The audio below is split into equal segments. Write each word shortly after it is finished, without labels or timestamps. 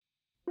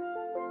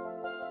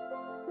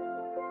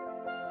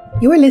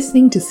You are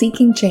listening to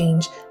Seeking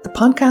Change, the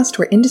podcast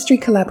where industry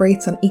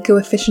collaborates on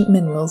eco-efficient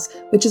minerals,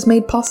 which is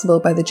made possible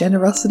by the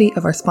generosity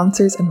of our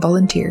sponsors and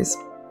volunteers.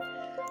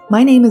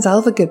 My name is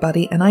Ailbhe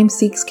Goodbody and I'm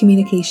CEEC's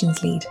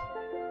Communications Lead.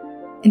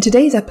 In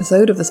today's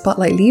episode of the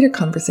Spotlight Leader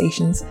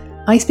Conversations,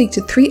 I speak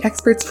to three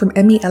experts from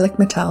ME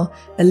Elecmetal,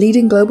 a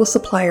leading global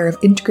supplier of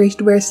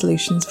integrated wear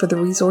solutions for the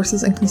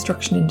resources and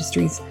construction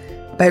industries,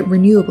 about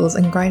renewables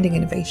and grinding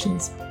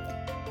innovations.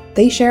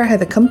 They share how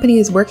the company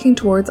is working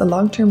towards a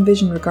long-term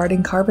vision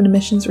regarding carbon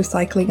emissions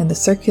recycling and the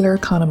circular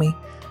economy,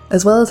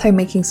 as well as how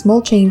making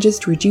small changes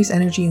to reduce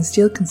energy and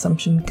steel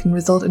consumption can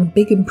result in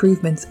big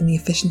improvements in the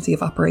efficiency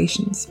of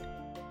operations.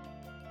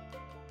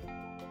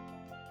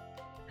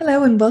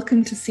 Hello and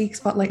welcome to CEEC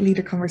Spotlight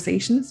Leader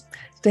Conversations.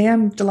 Today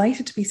I'm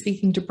delighted to be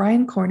speaking to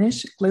Brian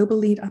Cornish, Global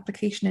Lead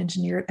Application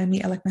Engineer at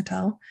ME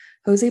Elecmetal,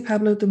 José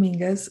Pablo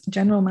Domínguez,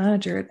 General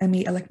Manager at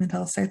ME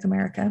Elecmetal South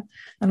America,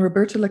 and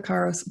Roberto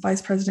Lecaros,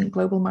 Vice President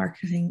Global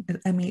Marketing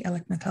at ME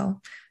Elecmetal.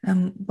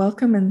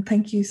 Welcome and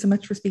thank you so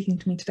much for speaking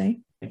to me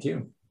today. Thank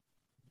you.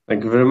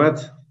 Thank you very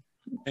much.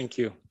 Thank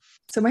you.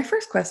 So my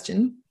first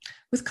question,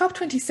 with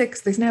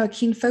COP26, there's now a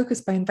keen focus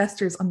by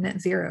investors on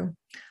net zero.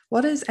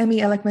 What is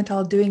ME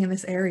Elecmetal doing in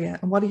this area,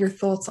 and what are your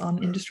thoughts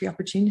on industry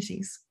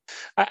opportunities?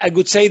 I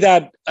would say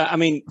that,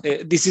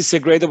 this is a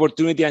great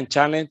opportunity and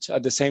challenge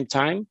at the same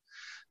time.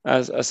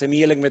 As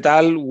ME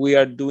Elecmetal, we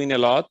are doing a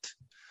lot,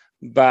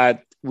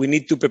 but we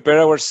need to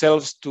prepare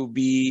ourselves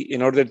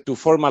in order to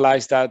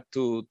formalize that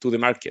to the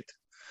market.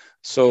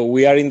 So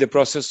we are in the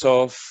process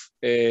of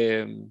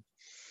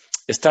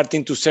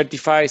starting to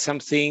certify some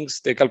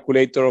things, the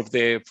calculator of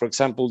for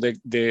example,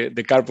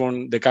 the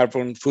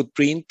carbon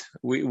footprint.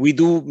 We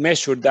do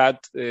measure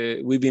that.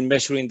 We've been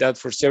measuring that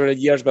for several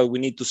years, but we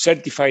need to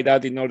certify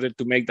that in order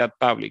to make that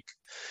public.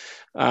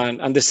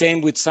 And the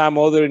same with some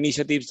other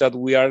initiatives that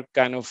we are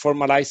kind of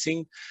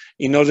formalizing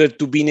in order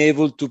to be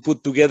able to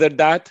put together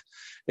that.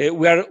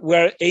 We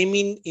are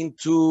aiming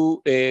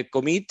into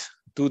commit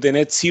to the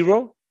net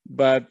zero,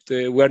 but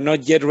we are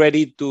not yet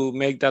ready to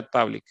make that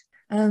public.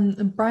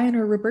 Brian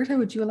or Roberto,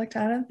 would you like to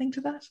add anything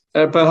to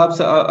that? Perhaps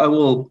I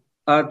will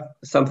add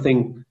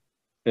something,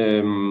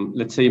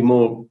 let's say,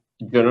 more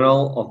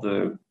general of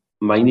the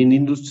mining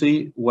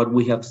industry, what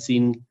we have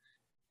seen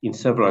in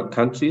several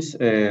countries,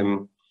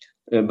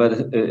 but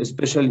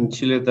especially in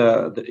Chile,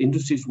 the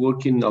industry is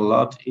working a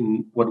lot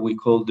in what we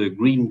call the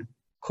green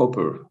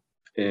copper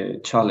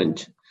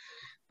challenge.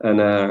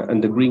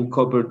 And the green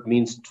copper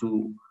means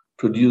to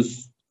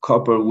produce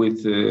copper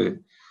with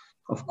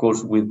of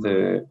course, with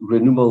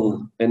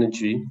renewable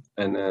energy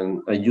and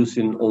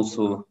using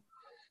also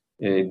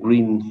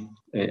green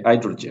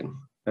hydrogen.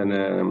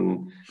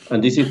 And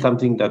this is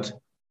something that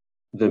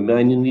the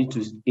mining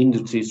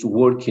industry is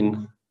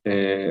working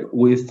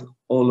with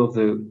all of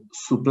the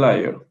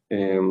supplier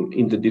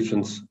in the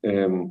different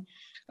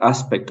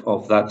aspect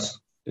of that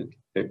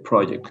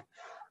project.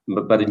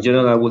 But in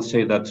general, I would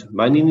say that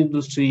mining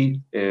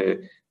industry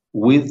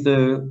with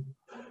the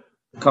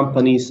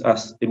companies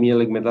as ME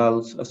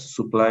Elecmetal, as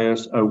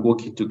suppliers, are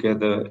working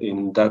together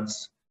in that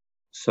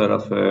sort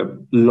of a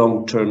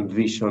long-term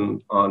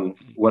vision on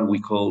what we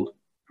call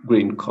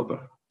green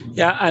copper.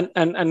 Yeah,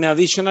 and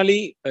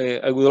additionally,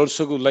 I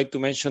would like to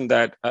mention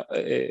that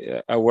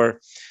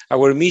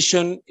our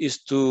mission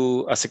is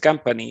to, as a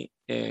company,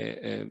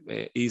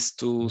 is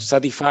to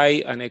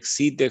satisfy and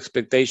exceed the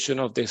expectation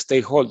of the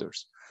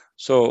stakeholders.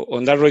 So,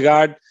 on that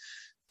regard,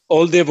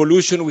 all the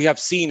evolution we have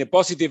seen, a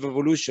positive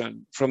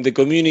evolution from the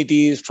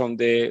communities, from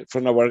the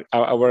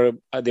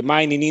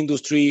mining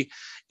industry,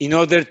 in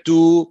order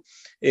to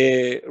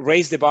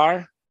raise the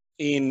bar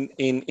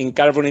in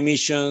carbon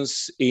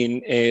emissions,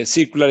 in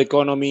circular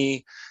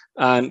economy,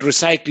 and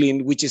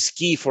recycling, which is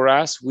key for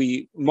us.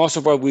 Most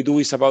of what we do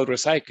is about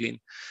recycling.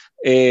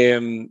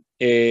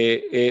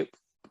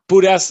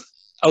 Put us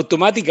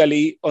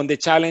automatically on the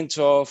challenge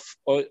of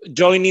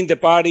joining the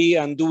party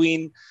and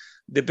doing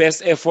the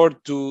best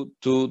effort to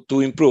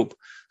improve.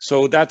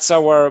 So that's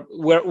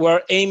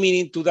we're aiming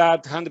into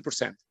that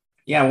 100%.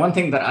 Yeah, one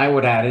thing that I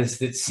would add is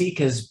that CEEC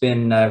has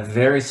been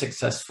very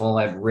successful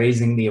at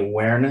raising the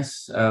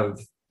awareness of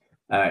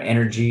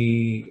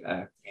energy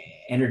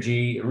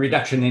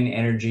reduction in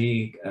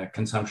energy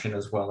consumption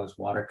as well as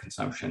water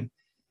consumption,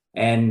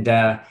 and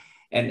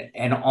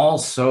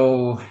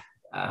also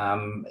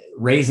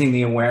raising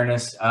the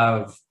awareness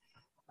of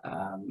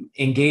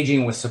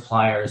engaging with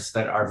suppliers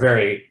that are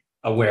very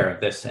aware of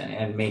this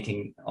and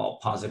making all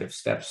positive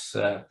steps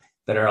that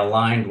are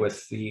aligned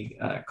with the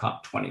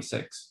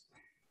COP26.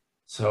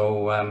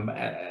 So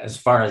as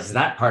far as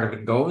that part of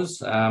it goes,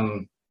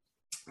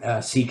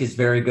 CEEC is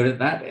very good at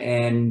that.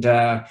 And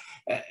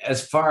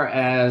as far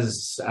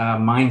as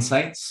mine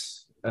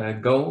sites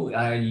go,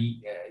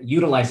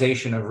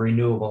 utilization of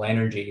renewable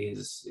energy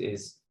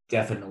is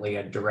definitely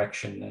a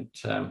direction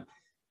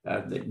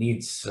that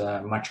needs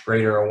much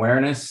greater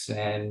awareness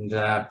and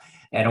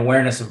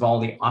awareness of all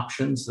the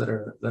options that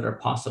are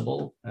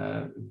possible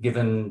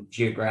given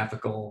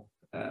geographical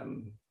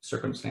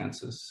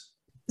circumstances.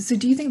 So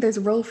do you think there's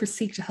a role for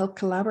CEEC to help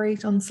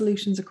collaborate on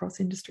solutions across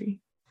industry?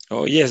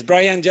 Oh, yes,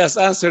 Brian just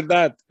answered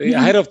that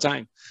ahead of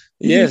time.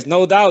 Yes,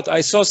 no doubt. I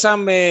saw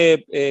some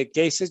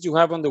cases you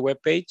have on the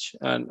webpage,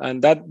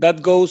 and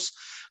that goes,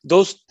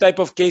 those type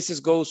of cases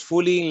goes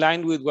fully in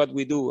line with what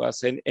we do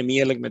as an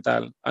ME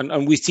Elecmetal.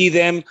 And we see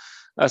them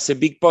as a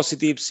big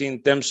positives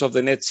in terms of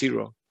the net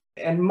zero.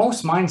 And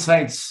most mine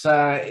sites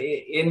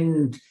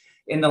in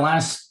the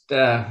last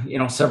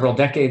several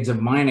decades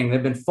of mining,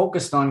 they've been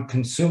focused on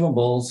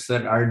consumables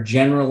that are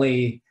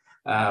generally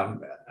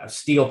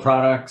steel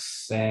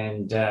products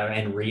and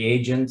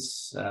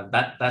reagents,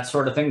 that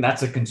sort of thing.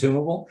 That's a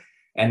consumable,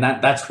 and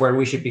that's where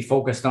we should be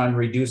focused on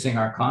reducing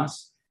our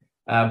costs.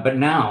 But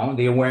now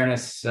the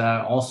awareness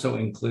also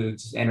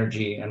includes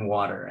energy and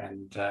water,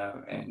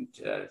 and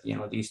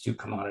these two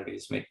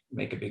commodities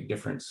make a big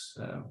difference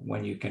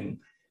when you can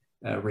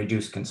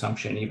reduce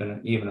consumption,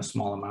 even a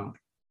small amount.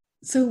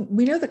 So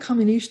we know that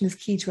comminution is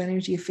key to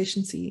energy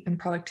efficiency and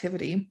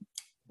productivity.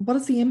 What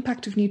is the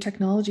impact of new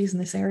technologies in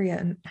this area,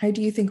 and how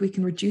do you think we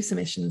can reduce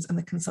emissions and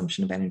the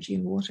consumption of energy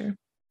and water?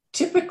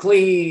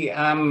 Typically,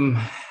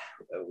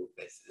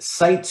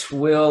 sites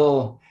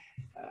will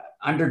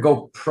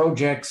undergo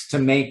projects to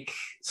make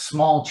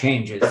small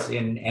changes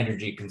in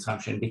energy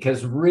consumption,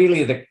 because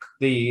really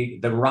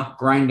the rock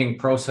grinding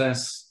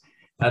process,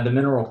 the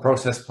mineral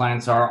process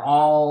plants are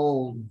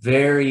all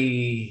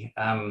very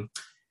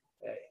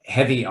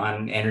heavy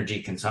on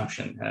energy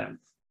consumption.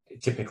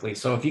 Typically.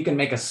 So if you can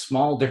make a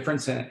small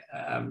difference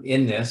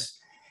in this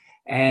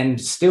and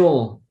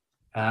still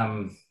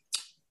have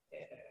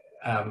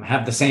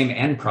the same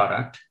end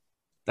product,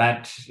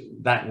 that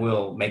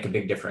will make a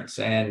big difference.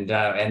 And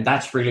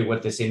that's really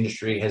what this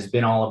industry has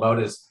been all about,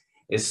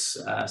 is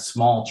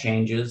small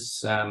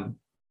changes in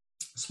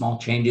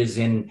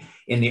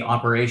the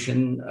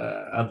operation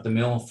of the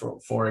mill,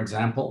 for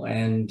example.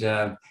 And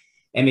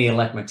ME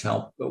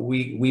Elecmetal,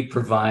 we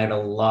provide a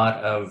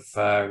lot of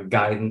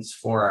guidance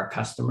for our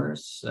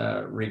customers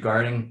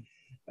regarding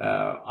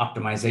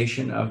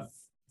optimization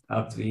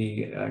of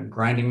the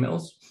grinding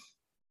mills.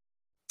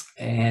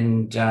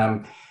 And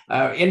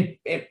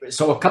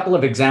so a couple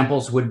of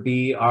examples would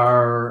be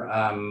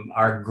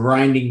our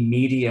grinding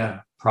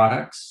media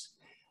products.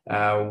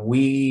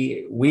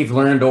 We've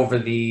learned over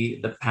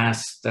the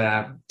past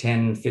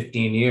 10,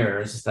 15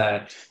 years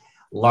that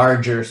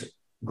larger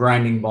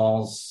grinding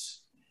balls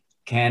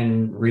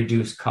can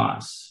reduce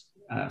costs,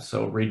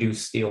 so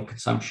reduce steel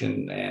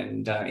consumption,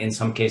 and in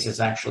some cases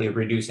actually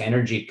reduce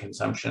energy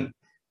consumption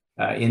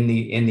in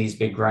these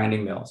big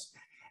grinding mills,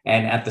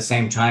 and at the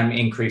same time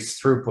increase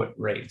throughput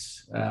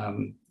rates.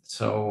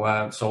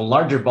 So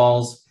larger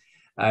balls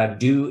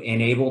do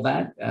enable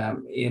that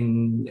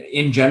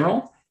in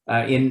general,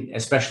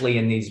 especially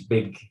in these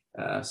big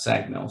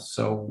SAG mills.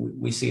 So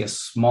we see a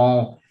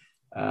small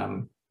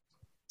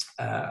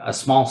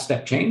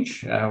step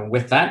change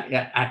with that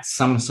at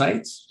some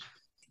sites.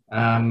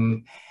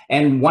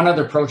 And one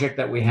other project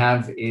that we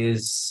have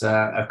is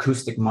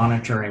acoustic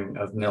monitoring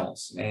of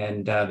mills.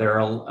 And there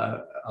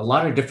are a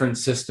lot of different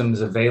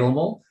systems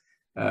available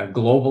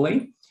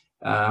globally.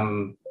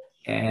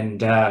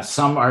 And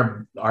some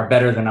are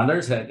better than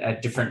others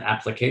at different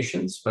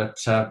applications. But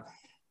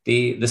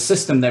the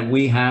system that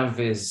we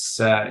have is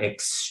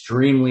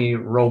extremely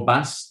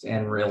robust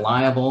and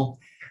reliable,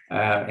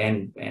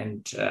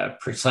 and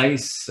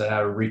precise,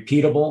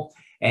 repeatable,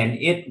 and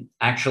it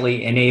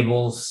actually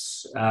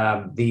enables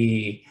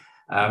the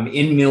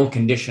in-mill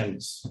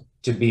conditions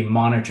to be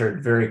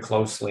monitored very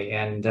closely,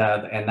 and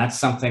that's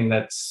something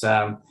that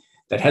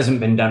hasn't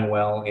been done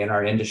well in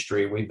our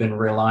industry. We've been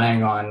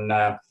relying on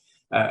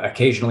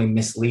occasionally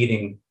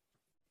misleading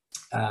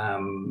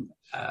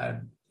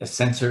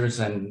sensors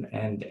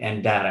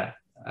and data.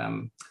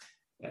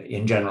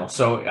 In general.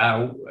 So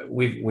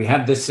we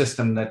have this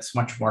system that's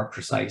much more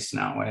precise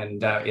now,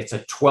 and it's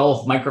a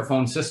 12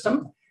 microphone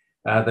system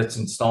that's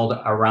installed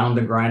around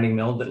the grinding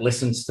mill that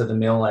listens to the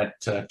mill at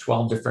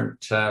 12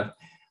 different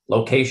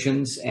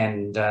locations,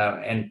 and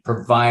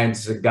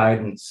provides the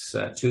guidance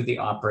to the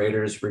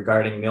operators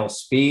regarding mill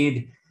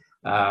speed,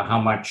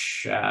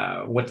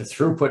 what the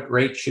throughput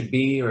rate should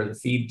be, or the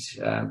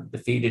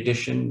feed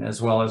addition,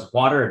 as well as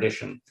water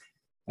addition.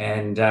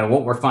 And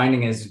what we're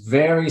finding is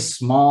very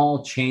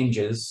small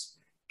changes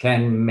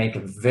can make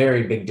a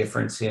very big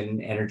difference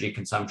in energy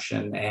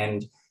consumption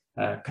and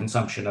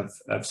consumption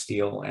of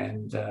steel,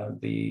 and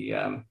the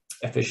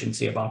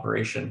efficiency of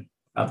operation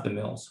of the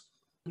mills.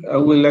 I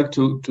would like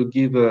to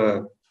give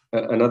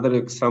another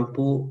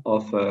example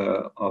of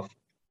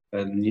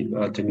a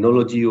new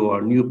technology or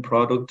a new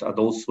product that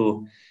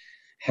also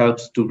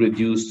helps to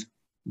reduce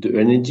the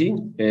energy.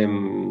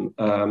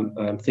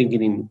 I'm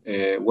thinking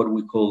in what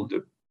we call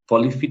the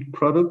polyfeed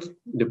product.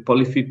 The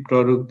polyfeed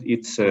product,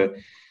 it's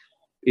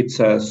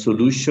a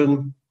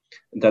solution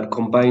that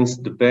combines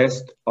the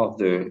best of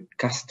the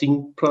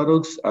casting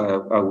products,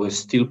 our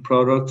steel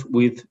product,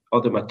 with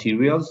other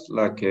materials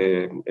like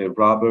a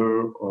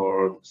rubber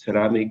or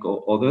ceramic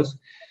or others.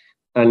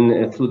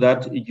 And through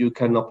that, you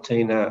can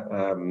obtain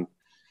a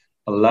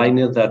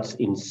liner that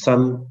in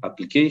some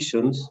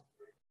applications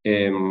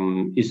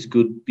is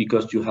good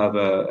because you have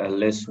a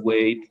less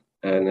weight,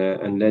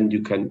 and then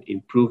you can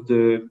improve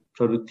the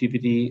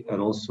productivity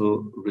and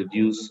also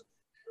reduce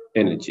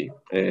energy.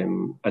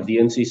 At the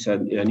end, it's a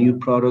new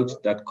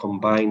product that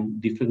combine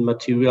different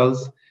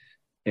materials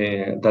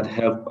that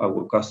help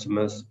our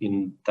customers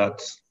in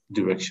that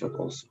direction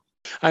also.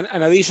 And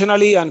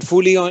additionally, and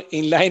fully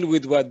in line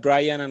with what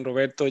Brian and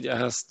Roberto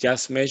has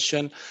just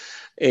mentioned,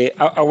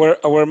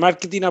 our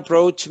marketing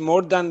approach,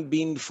 more than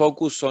being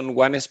focused on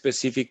one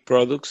specific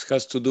product,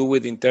 has to do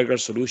with integral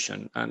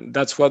solution. And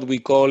that's what we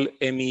call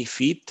ME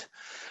Fit.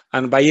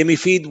 And by ME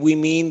Fit, we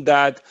mean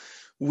that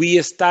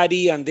we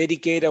study and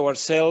dedicate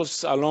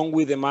ourselves along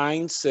with the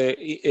mines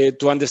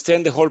to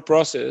understand the whole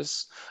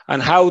process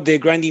and how the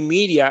grinding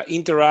media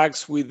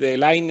interacts with the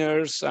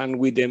liners and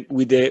with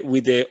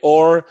the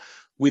ore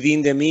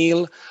within the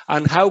mill,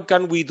 and how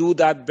can we do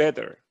that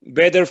better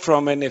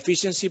from an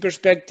efficiency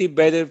perspective,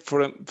 better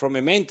from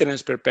a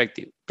maintenance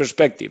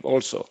perspective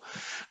also.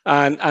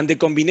 And the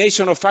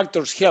combination of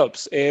factors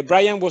helps.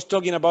 Brian was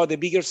talking about the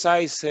bigger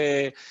size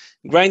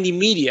grinding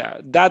media.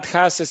 That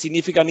has a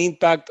significant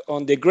impact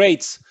on the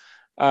grades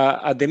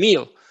at the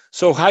mill.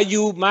 So how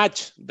you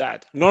match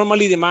that?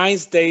 Normally the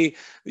mines,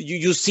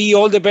 you see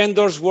all the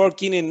vendors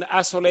working in an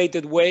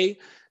isolated way.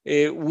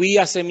 We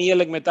as ME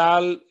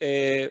Elecmetal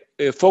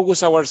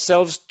focus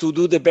ourselves to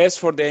do the best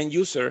for the end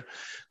user,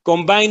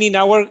 combining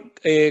our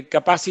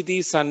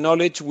capacities and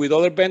knowledge with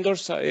other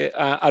vendors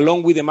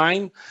along with the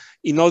mine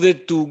in order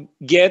to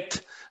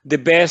get the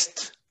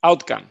best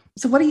outcome.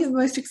 So what are you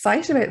most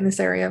excited about in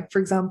this area? For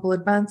example,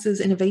 advances,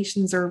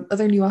 innovations, or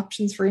other new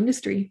options for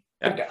industry?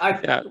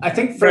 I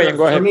think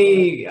for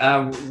me,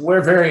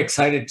 we're very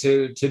excited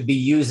to be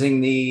using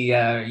the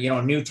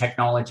new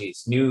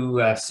technologies,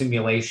 new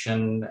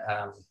simulation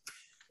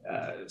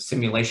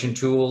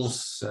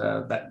tools,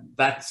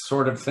 that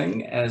sort of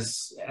thing,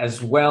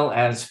 as well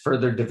as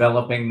further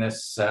developing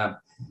this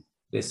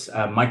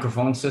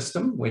microphone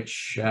system,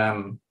 which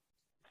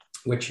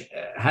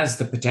has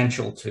the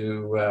potential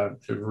to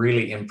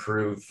really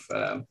improve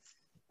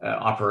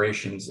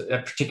operations,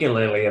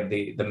 particularly of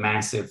the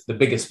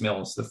biggest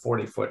mills, the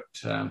 40-foot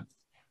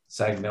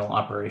SAG mill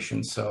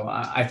operations. So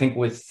I think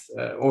with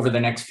over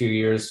the next few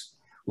years,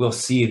 we'll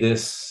see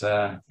this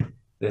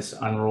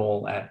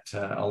unroll at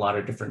a lot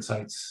of different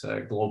sites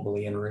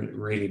globally and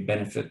really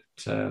benefit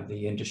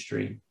the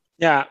industry.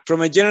 Yeah,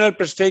 from a general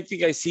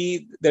perspective, I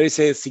see there is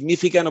a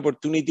significant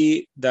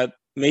opportunity that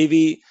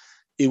maybe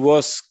it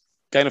was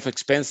kind of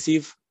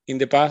expensive in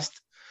the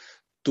past,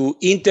 to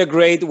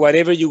integrate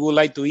whatever you would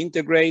like to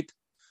integrate,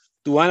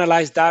 to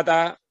analyze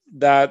data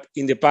that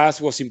in the past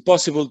was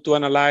impossible to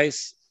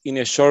analyze in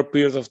a short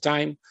period of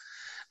time.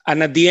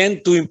 And at the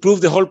end, to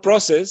improve the whole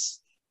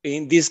process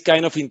in this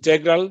kind of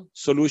integral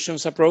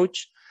solutions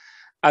approach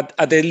at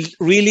a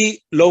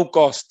really low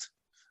cost.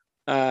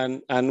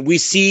 And we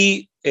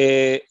see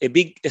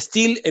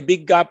still a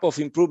big gap of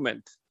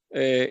improvement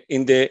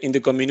in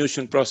the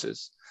comminution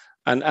process.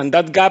 And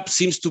that gap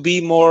seems to be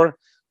more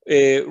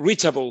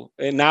reachable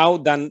now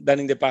than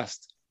in the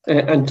past.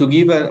 And to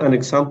give an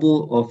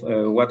example of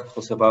what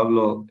José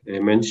Pablo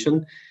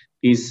mentioned,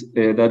 is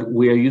that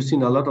we are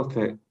using a lot of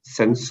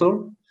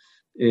sensor,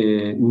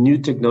 new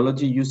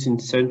technology using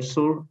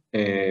sensor,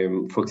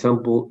 for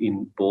example,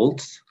 in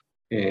bolts,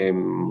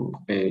 in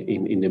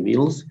the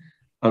mills,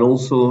 and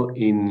also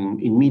in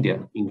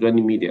media, in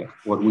grinding media,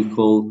 what we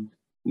call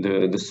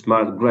the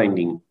smart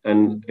grinding.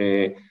 And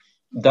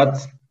that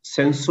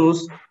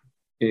sensors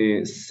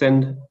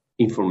send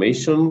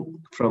information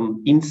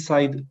from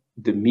inside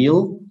the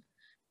mill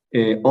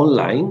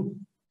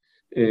online,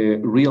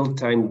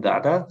 real-time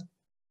data,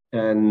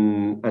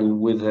 and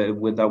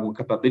with our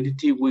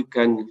capability, we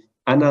can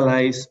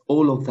analyze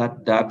all of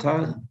that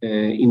data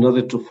in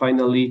order to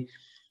finally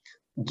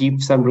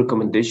give some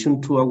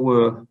recommendation to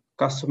our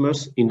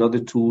customers in order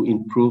to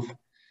improve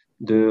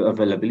the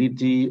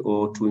availability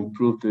or to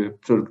improve the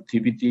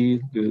productivity,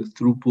 the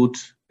throughput,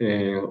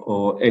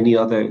 or any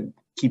other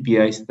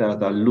KPIs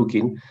that are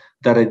looking,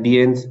 that at the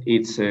end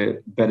it's a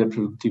better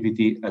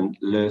productivity and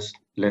less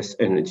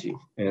energy.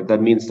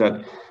 That means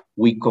that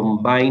we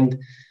combined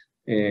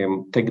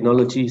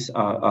technologies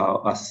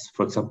as,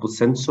 for example,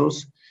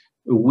 sensors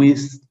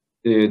with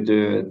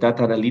the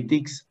data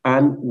analytics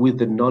and with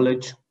the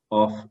knowledge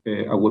of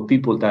our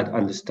people that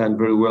understand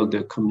very well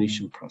the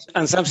comminution process.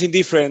 And something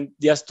different,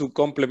 just to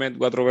complement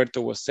what Roberto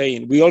was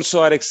saying, we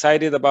also are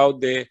excited about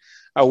the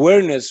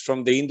awareness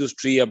from the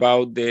industry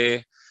about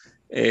the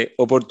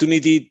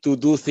opportunity to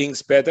do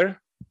things better.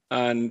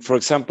 And for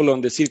example,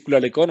 on the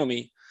circular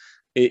economy,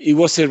 it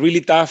was a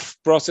really tough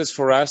process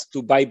for us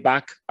to buy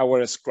back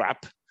our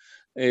scrap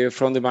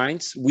from the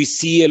mines. We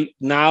see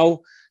now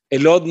a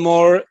lot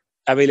more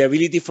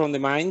availability from the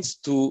mines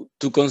to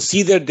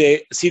consider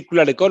the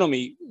circular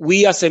economy.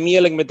 We as ME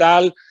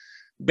Elecmetal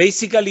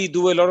basically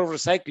do a lot of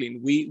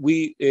recycling.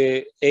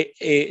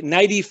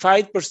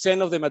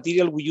 95% of the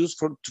material we use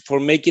for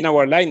making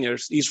our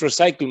liners is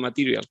recycled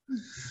material.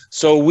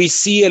 So we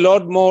see a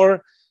lot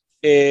more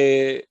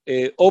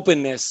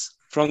openness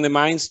from the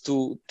mines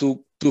to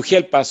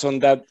help us on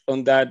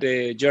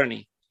that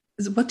journey.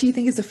 What do you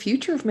think is the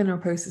future of mineral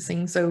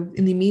processing? So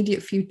in the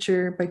immediate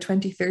future, by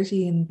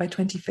 2030 and by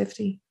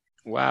 2050?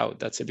 Wow,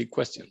 that's a big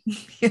question.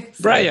 Yes.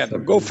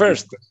 Brian, go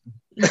first.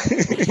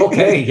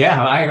 Okay,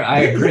 yeah, I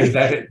agree.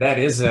 That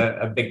is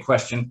a big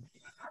question.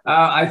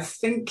 I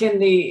think in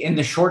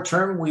the short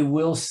term, we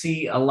will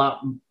see a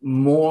lot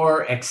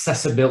more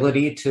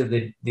accessibility to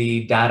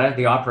the data,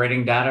 the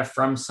operating data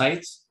from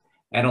sites,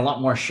 and a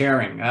lot more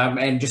sharing.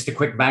 And just a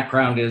quick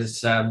background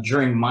is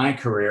during my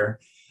career,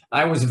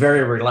 I was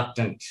very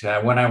reluctant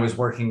when I was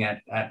working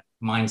at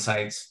mine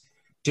sites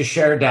to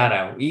share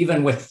data,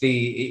 even with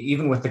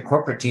the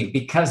corporate team,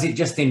 because it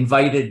just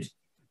invited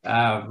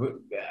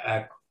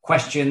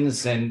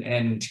questions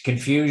and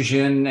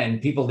confusion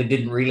and people that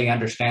didn't really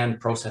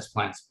understand process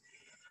plants.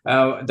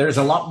 There's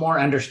a lot more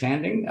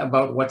understanding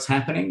about what's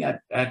happening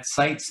at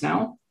sites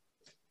now.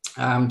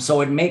 So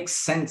it makes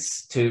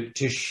sense to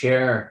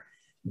share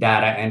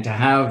data and to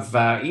have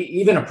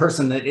even a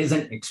person that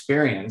isn't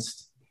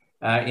experienced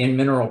in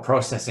mineral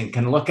processing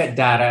can look at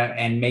data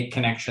and make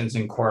connections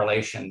and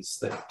correlations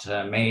that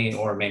may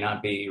or may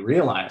not be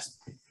realized.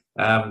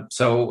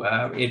 So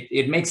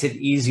it makes it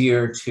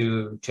easier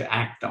to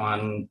act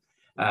on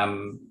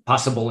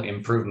possible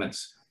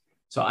improvements.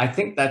 So I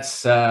think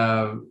that's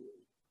an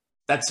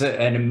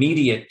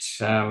immediate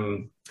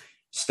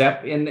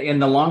step. In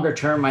the longer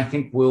term, I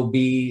think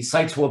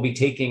sites will be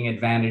taking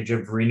advantage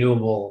of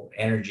renewable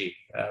energy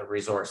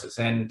resources,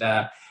 and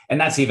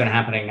that's even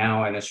happening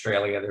now in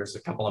Australia. There's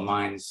a couple of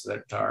mines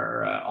that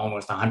are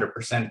almost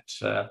 100%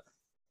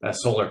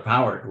 solar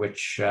powered,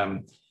 which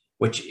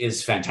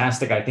is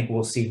fantastic. I think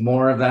we'll see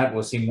more of that.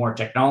 We'll see more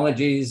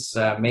technologies,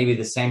 maybe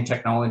the same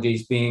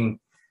technologies being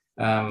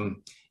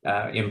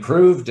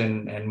improved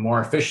and more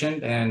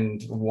efficient.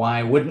 And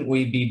why wouldn't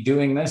we be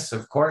doing this?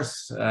 Of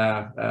course,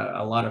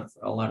 a lot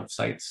of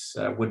sites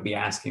would be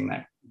asking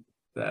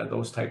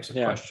those types of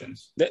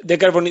questions. The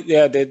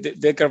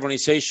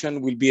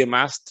decarbonization will be a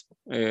must.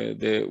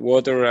 The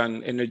water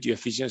and energy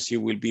efficiency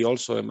will be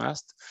also a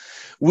must.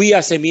 We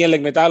as ME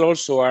Elecmetal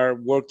also are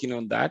working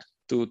on that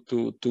to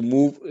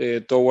move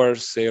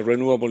towards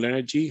renewable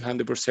energy.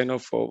 100%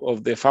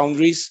 of the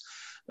foundries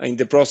in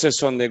the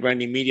process on the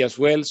grinding media as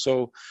well.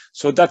 So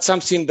that's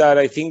something that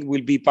I think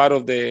will be part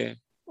of the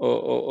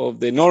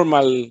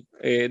normal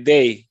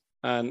day,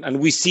 and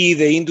we see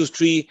the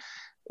industry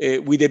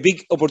with a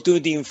big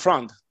opportunity in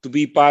front to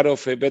be part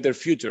of a better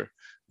future,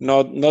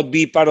 not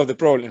be part of the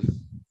problem.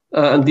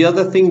 And the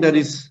other thing that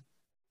is,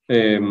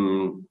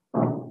 when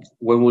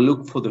we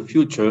look for the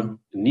future,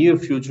 near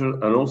future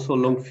and also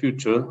long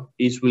future,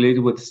 is related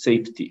with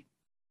safety.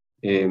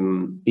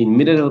 In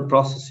mineral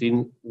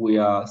processing, we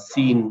are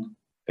seeing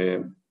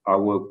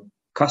our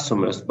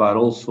customers, but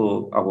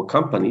also our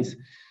companies,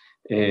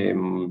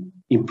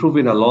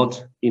 improving a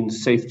lot in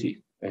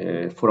safety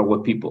for our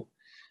people.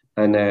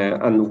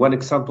 And one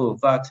example of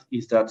that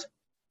is that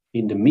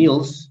in the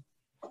mills,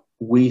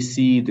 we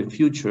see the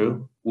future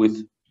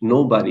with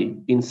nobody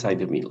inside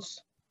the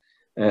mills.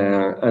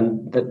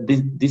 And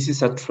this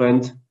is a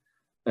trend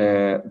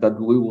that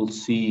we will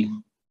see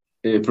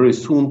very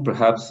soon,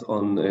 perhaps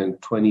on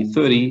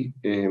 2030,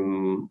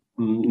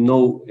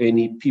 no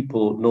any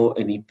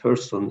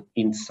person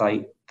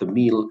inside the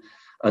mill.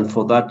 And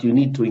for that, you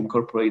need to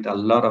incorporate a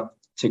lot of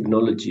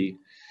technology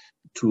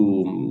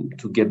to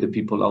get the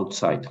people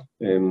outside.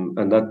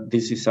 And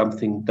this is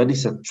something that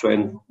is a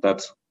trend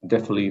that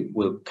definitely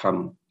will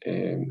come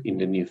in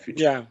the near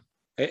future. Yeah,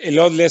 a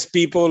lot less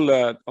people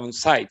on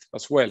site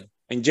as well,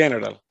 in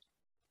general.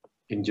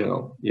 In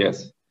general,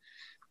 yes.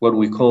 What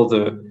we call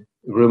the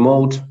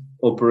remote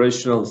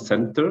operational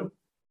center.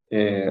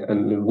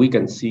 And we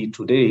can see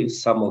today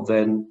some of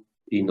them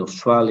in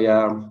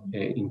Australia,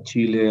 in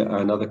Chile,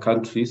 and other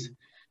countries.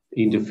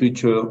 In the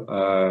future,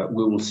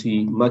 we will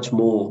see much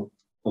more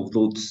of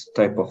those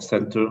type of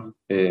center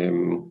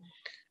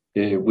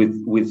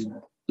with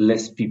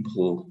less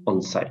people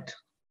on site.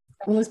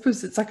 Well, I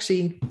suppose it's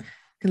actually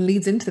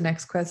leads into the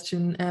next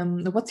question.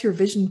 What's your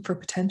vision for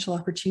potential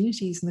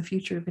opportunities in the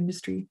future of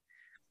industry?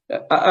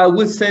 I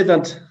would say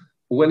that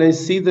when I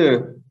see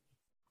the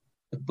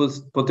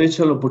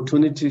potential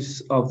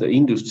opportunities of the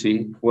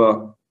industry,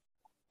 well,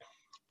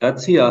 I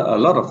see a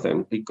lot of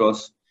them,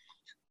 because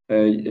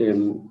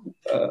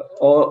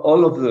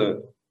all of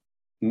the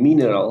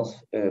minerals,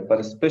 but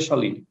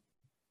especially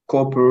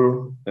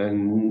copper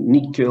and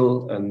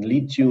nickel and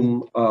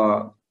lithium,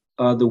 are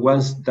the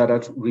ones that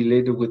are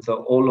related with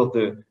all of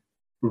the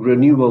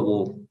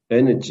renewable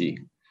energy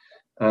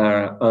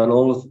and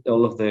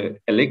all of the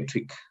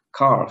electric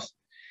cars.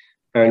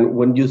 And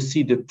when you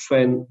see the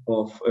trend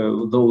of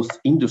those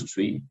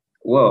industry,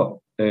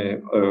 well,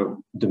 the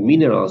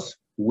minerals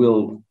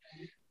will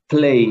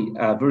play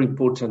a very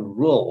important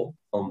role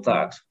on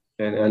that.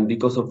 And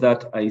because of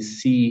that, I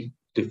see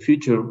the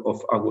future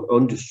of our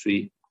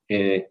industry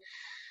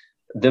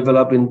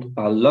developing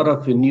a lot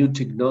of new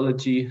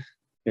technology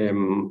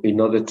in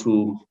order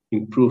to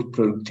improve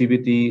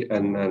productivity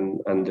and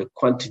the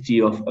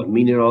quantity of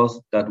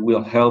minerals that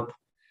will help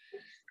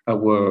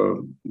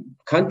our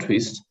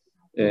countries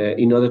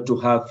in order to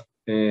have,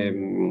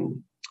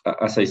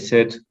 as I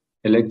said,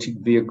 electric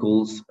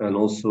vehicles and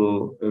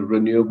also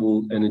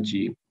renewable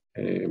energy,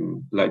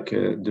 like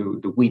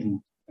the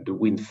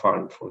wind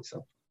farm, for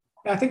example.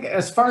 I think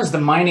as far as the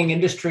mining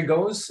industry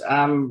goes,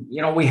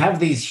 we have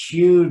these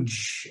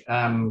huge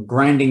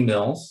grinding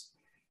mills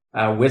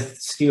with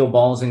steel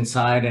balls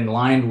inside and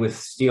lined with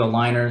steel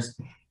liners.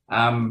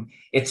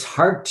 It's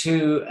hard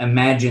to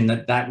imagine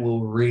that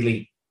will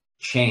really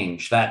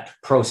change that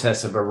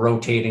process of a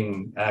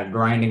rotating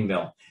grinding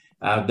mill.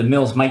 The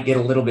mills might get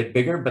a little bit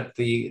bigger, but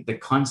the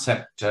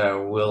concept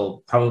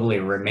will probably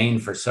remain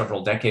for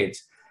several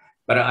decades.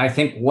 But I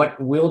think what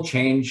will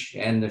change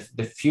and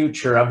the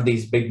future of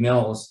these big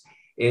mills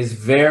is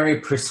very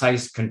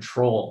precise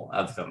control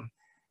of them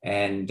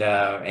and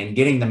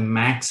getting the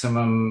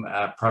maximum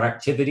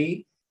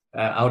productivity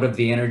out of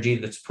the energy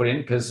that's put in,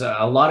 because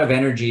a lot of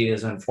energy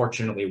is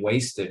unfortunately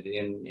wasted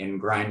in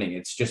grinding.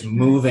 It's just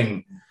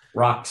moving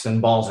rocks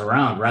and balls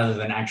around rather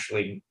than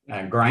actually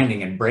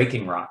grinding and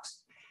breaking rocks.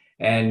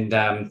 And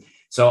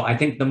so I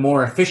think the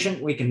more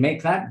efficient we can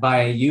make that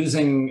by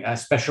using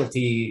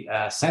specialty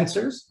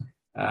sensors,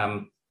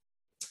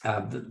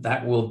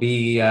 that will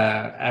be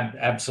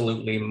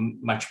absolutely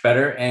much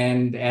better,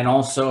 and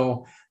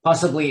also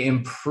possibly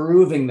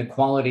improving the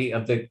quality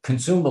of the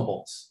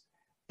consumables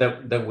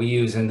that we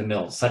use in the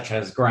mills, such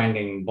as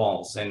grinding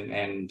balls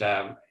and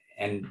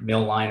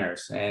mill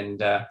liners,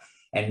 and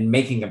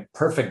making a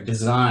perfect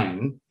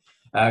design.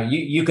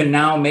 You can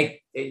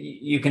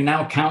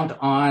now count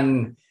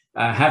on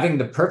having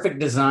the perfect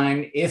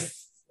design if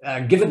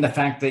given the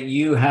fact that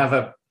you have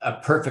a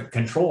perfect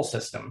control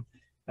system.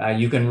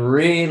 You can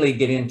really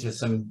get into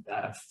some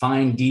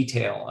fine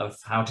detail of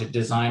how to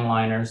design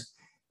liners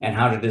and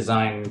how to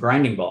design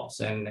grinding balls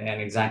and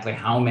exactly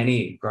how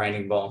many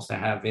grinding balls to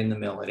have in the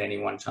mill at any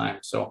one time.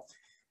 So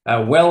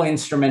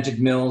well-instrumented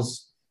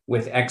mills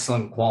with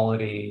excellent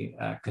quality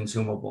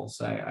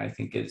consumables, I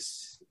think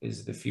is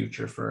the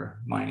future for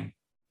mining.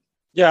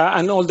 Yeah,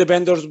 and all the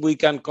vendors, we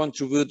can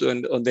contribute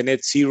on the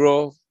net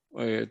zero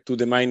to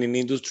the mining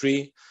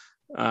industry.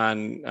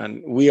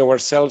 And we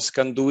ourselves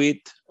can do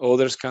it,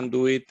 others can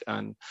do it,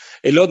 and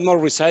a lot more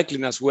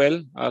recycling as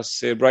well,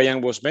 as Brian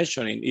was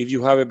mentioning. If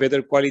you have a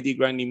better quality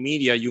grinding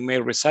media, you may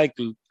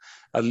recycle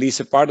at least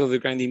a part of the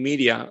grinding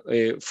media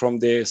from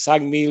the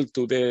SAG mill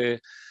to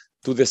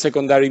the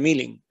secondary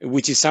milling,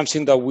 which is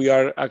something that we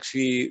are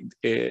actually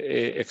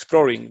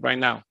exploring right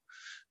now.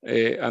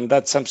 And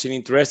that's something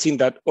interesting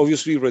that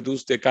obviously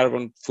reduces the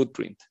carbon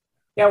footprint.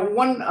 Yeah,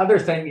 one other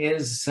thing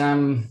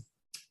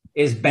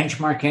is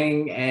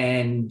benchmarking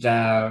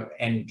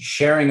and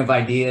sharing of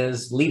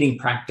ideas, leading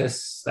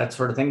practice, that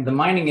sort of thing. The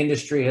mining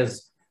industry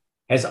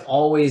has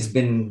always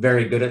been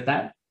very good at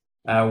that.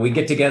 We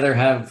get together,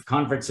 have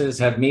conferences,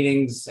 have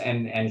meetings,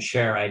 and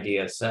share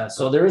ideas.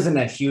 So there isn't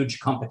a huge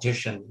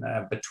competition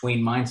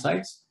between mine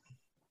sites.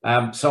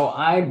 So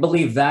I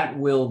believe that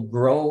will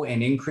grow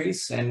and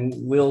increase, and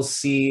we'll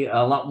see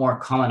a lot more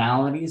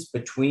commonalities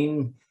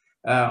between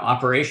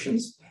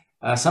operations.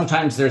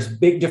 Sometimes there's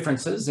big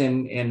differences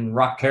in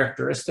rock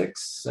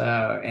characteristics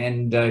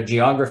and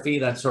geography,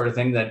 that sort of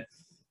thing,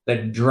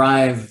 that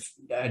drive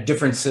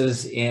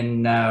differences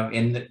in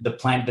the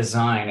plant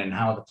design and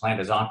how the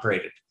plant is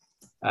operated.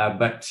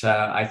 But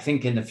I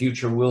think in the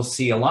future, we'll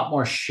see a lot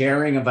more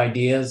sharing of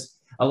ideas,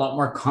 a lot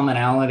more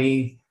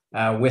commonality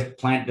with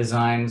plant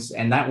designs,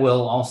 and that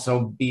will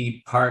also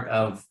be part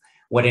of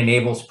what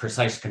enables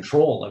precise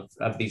control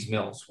of these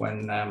mills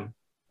when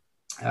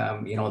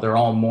they're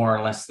all more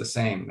or less the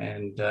same.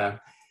 And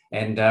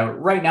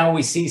right now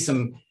we see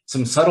some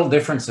subtle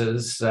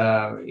differences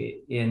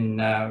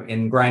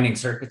in grinding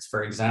circuits,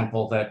 for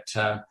example, that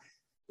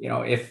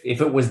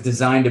if it was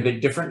designed a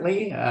bit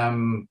differently,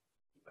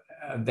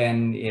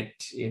 then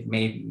it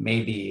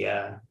may be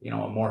a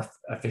more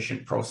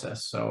efficient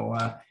process. So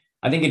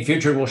I think in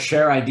future we'll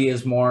share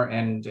ideas more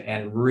and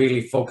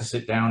really focus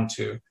it down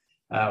to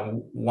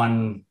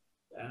one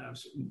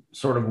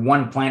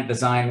plant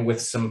design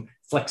with some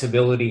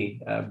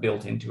flexibility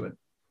built into it.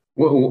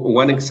 Well,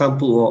 one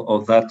example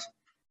of that,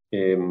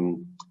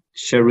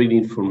 sharing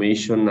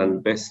information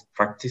and best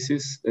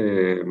practices,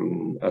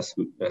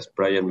 as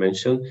Brian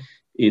mentioned,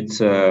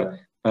 it's a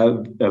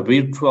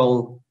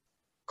virtual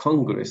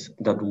congress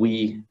that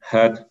we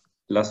had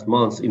last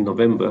month in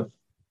November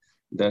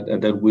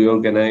that we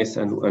organized,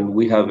 and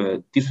we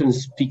have different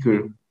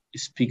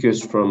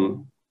speakers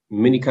from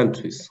many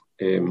countries,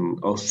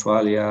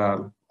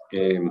 Australia,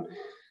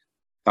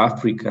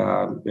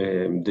 Africa,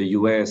 the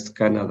US,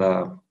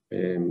 Canada,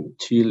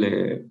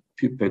 Chile,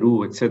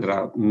 Peru,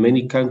 etc.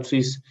 Many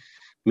countries,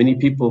 many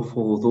people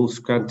for those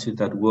countries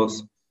that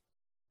was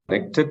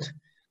connected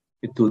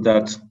to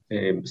that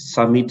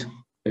summit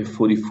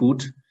for the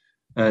food.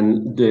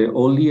 And the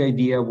only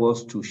idea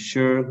was to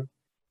share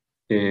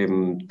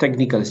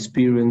technical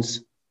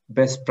experience,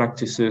 best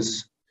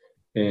practices,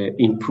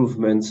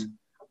 improvements,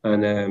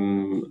 and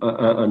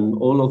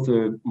all of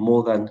the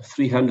more than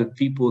 300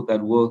 people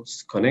that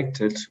was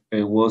connected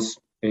was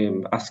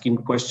asking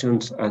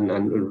questions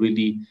and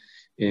really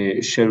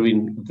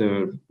sharing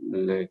the,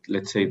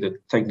 let's say, the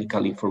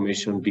technical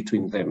information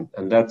between them.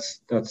 And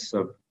that's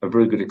a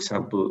very good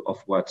example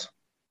of what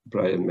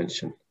Brian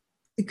mentioned.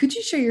 Could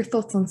you share your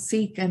thoughts on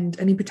CEEC and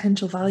any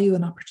potential value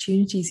and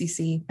opportunities you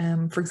see,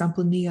 for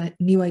example,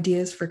 new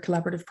ideas for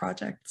collaborative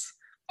projects?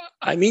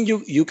 I mean,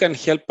 you can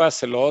help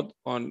us a lot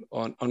on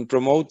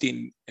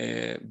promoting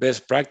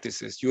best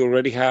practices. You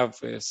already have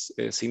a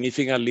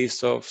significant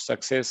list of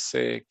success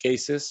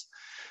cases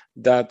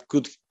that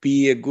could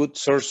be a good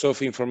source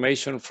of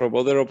information from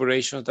other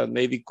operations that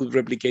maybe could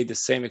replicate the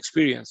same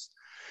experience.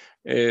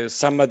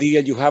 Some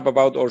material you have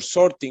about ore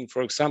sorting,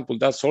 for example,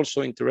 that's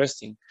also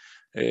interesting.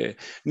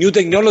 New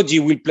technology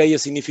will play a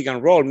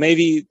significant role.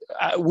 Maybe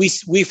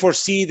we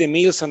foresee the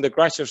mills and the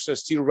crushers are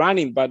still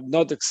running, but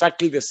not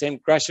exactly the same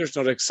crushers,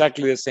 not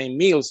exactly the same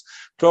mills,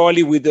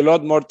 probably with a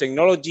lot more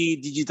technology,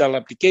 digital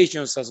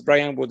applications, as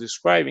Brian was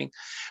describing.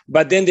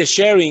 But then the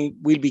sharing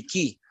will be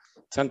key.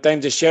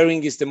 Sometimes the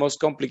sharing is the most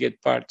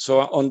complicated part. So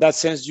on that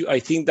sense, I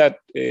think that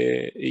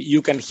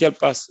you can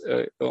help us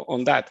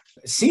on that.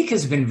 CEEC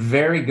has been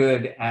very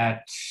good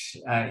at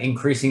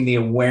increasing the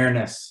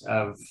awareness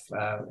of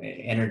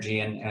energy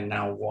and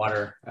now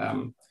water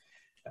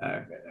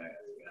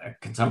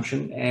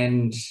consumption.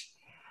 And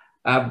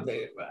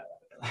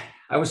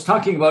I was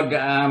talking about,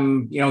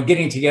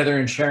 getting together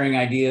and sharing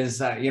ideas.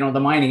 The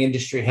mining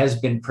industry has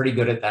been pretty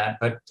good at that,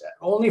 but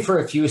only for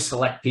a few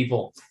select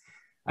people.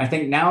 I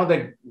think now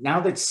that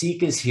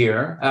CEEC is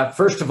here,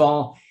 first of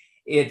all,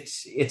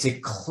 it's a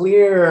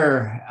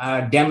clear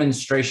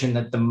demonstration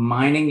that the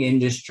mining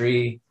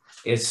industry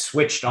is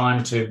switched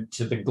on to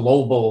the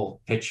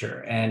global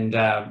picture, and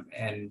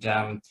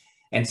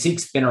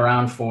CEEC's been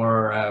around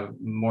for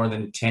more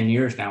than 10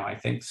 years now, I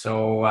think.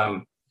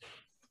 So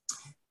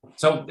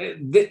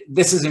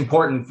this is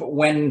important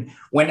when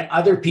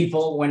other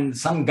people, when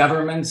some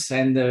governments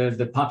and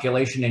the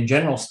population in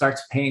general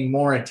starts paying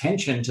more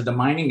attention to the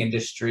mining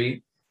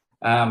industry.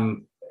 It'll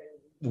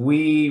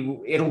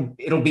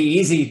be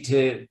easy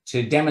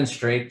to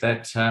demonstrate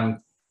that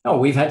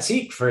we've had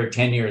CEEC for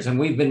 10 years and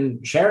we've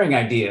been sharing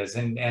ideas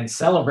and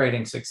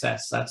celebrating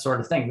success, that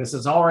sort of thing. This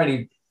is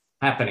already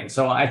happening.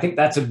 So I think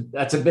that's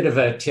a bit of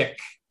a tick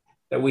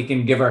that we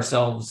can give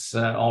ourselves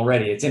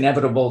already. It's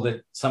inevitable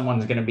that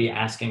someone's going to be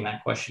asking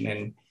that question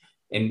and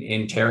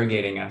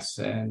interrogating us.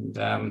 And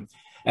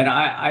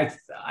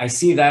I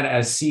see that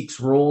as CEEC's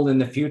role in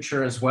the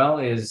future as well,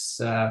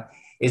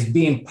 is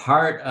being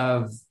part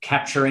of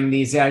capturing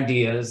these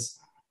ideas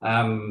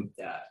and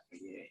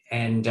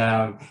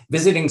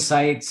visiting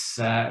sites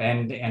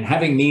and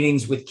having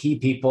meetings with key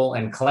people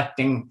and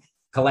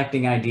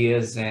collecting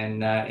ideas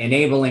and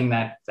enabling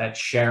that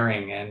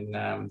sharing and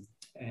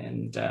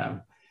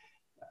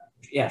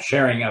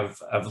sharing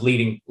of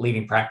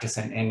leading practice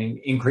and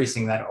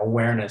increasing that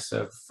awareness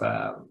of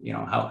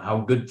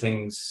how good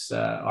things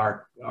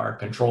are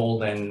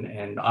controlled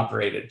and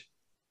operated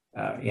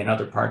in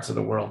other parts of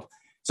the world.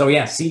 So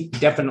yeah, CEEC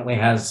definitely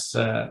has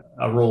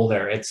a role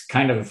there. It's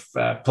kind of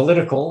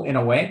political in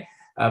a way,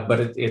 but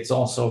it's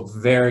also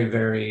very,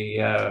 very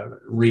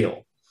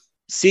real.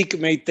 CEEC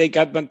may take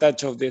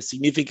advantage of the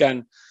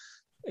significant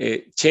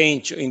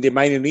change in the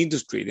mining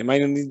industry. The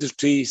mining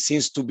industry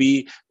used to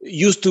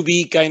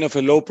be kind of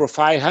a low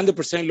profile,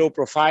 100% low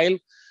profile.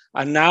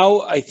 And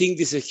now I think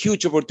this is a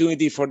huge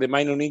opportunity for the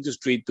mining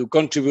industry to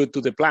contribute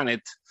to the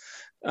planet.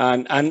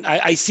 And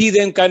I see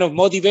them kind of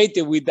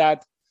motivated with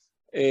that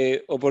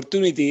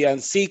opportunity, and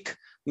CEEC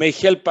may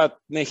help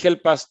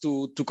us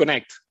to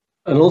connect.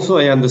 And also,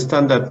 I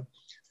understand that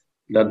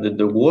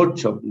the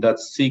workshop that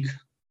CEEC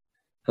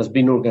has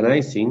been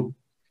organizing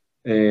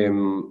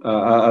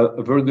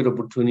a very good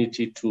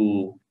opportunity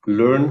to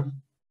learn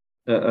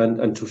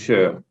and to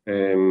share.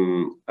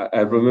 I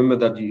remember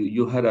that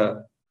you had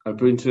a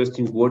very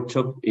interesting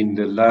workshop in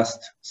the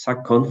last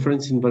CEEC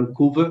conference in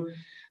Vancouver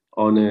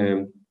on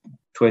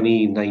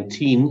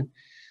 2019.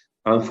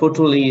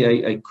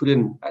 Unfortunately, I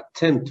couldn't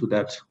attend to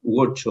that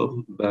workshop,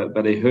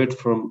 but I heard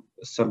from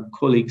some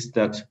colleagues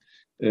that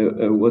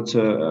was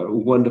a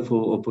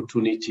wonderful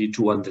opportunity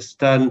to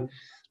understand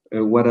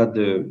what are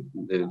the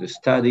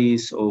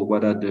studies or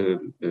what are the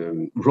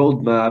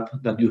roadmap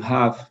that you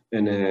have,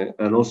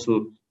 and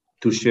also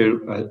to share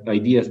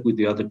ideas with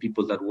the other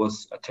people that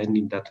was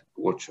attending that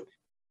workshop.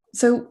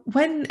 So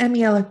when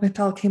ME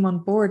Elecmetal came on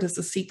board as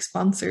a CEEC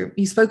sponsor,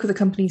 you spoke of the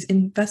company's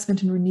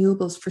investment in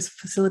renewables for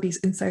facilities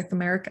in South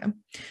America.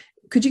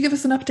 Could you give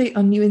us an update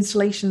on new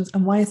installations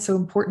and why it's so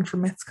important for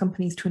METS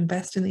companies to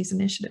invest in these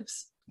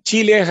initiatives?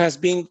 Chile has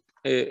been,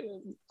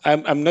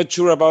 I'm not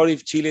sure about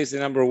if Chile is the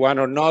number one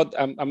or not.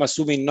 I'm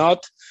assuming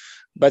not,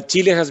 but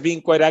Chile has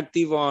been quite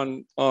active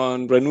on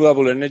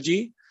renewable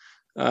energy.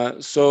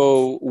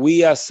 So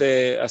we as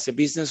a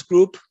business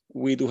group,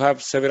 we do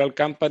have several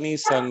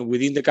companies, and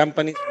within the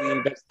companies we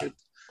invested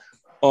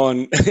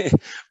on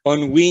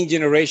wind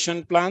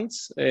generation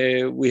plants.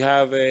 We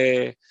have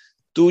 2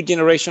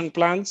 generation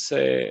plants,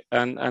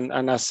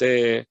 and as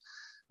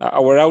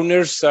our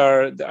owners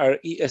are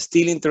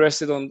still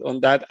interested on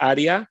that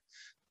area.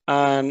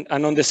 And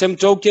on the same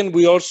token,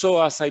 we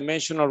also, as I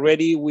mentioned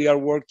already, we are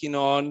working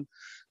on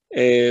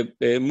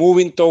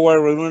moving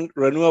toward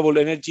renewable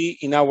energy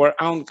in our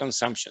own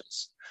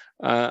consumptions.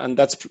 And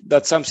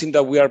that's something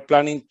that we are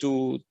planning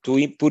to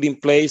put in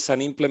place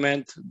and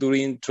implement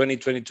during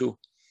 2022.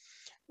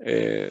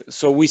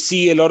 So we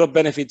see a lot of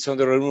benefits on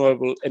the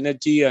renewable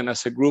energy, and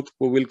as a group,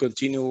 we will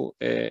continue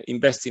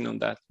investing on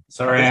that.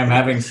 Sorry, I'm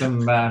having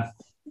some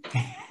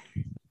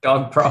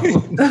dog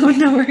problems. Oh,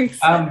 no worries.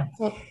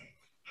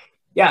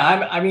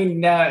 Yeah, I mean,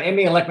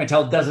 ME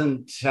Elecmetal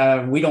doesn't,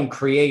 we don't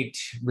create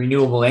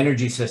renewable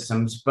energy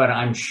systems, but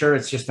I'm sure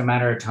it's just a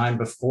matter of time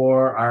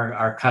before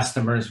our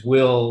customers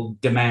will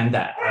demand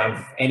that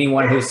of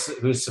anyone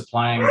who's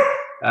supplying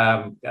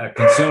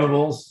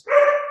consumables.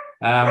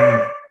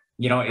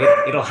 You know,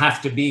 it'll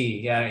have to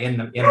be in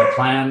the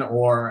plan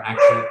or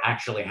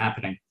actually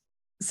happening.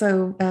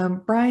 So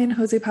Brian,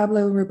 José,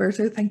 Pablo,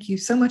 Roberto, thank you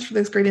so much for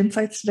those great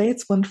insights today.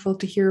 It's wonderful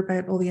to hear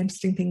about all the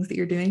interesting things that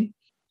you're doing.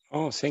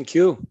 Oh, thank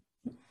you.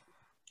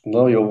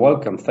 No, you're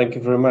welcome. Thank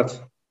you very much.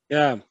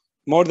 Yeah,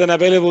 more than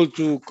available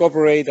to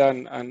cooperate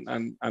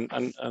and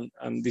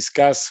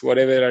discuss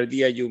whatever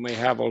idea you may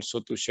have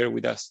also to share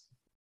with us.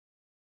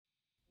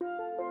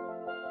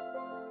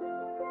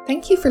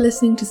 Thank you for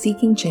listening to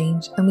Seeking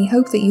Change, and we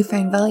hope that you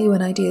found value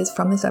and ideas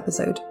from this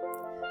episode.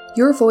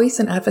 Your voice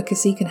and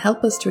advocacy can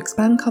help us to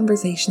expand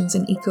conversations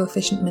in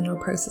eco-efficient mineral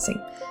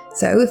processing.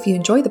 So if you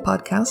enjoy the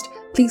podcast,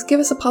 please give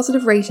us a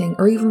positive rating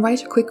or even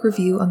write a quick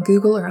review on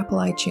Google or Apple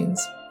iTunes.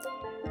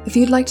 If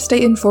you'd like to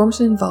stay informed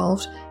and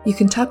involved, you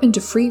can tap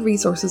into free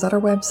resources at our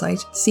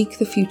website,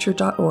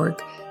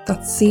 seekthefuture.org.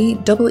 That's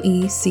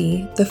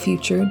CEEC,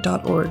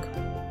 thefuture.org.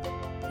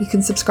 You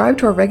can subscribe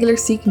to our regular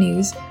Seek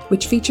news,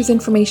 which features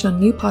information on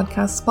new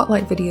podcasts,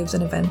 spotlight videos,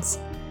 and events.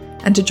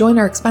 And to join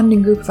our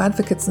expanding group of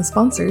advocates and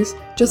sponsors,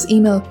 just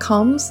email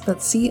comms,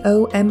 that's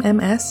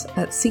COMMS,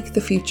 at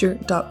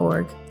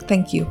seekthefuture.org.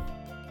 Thank you.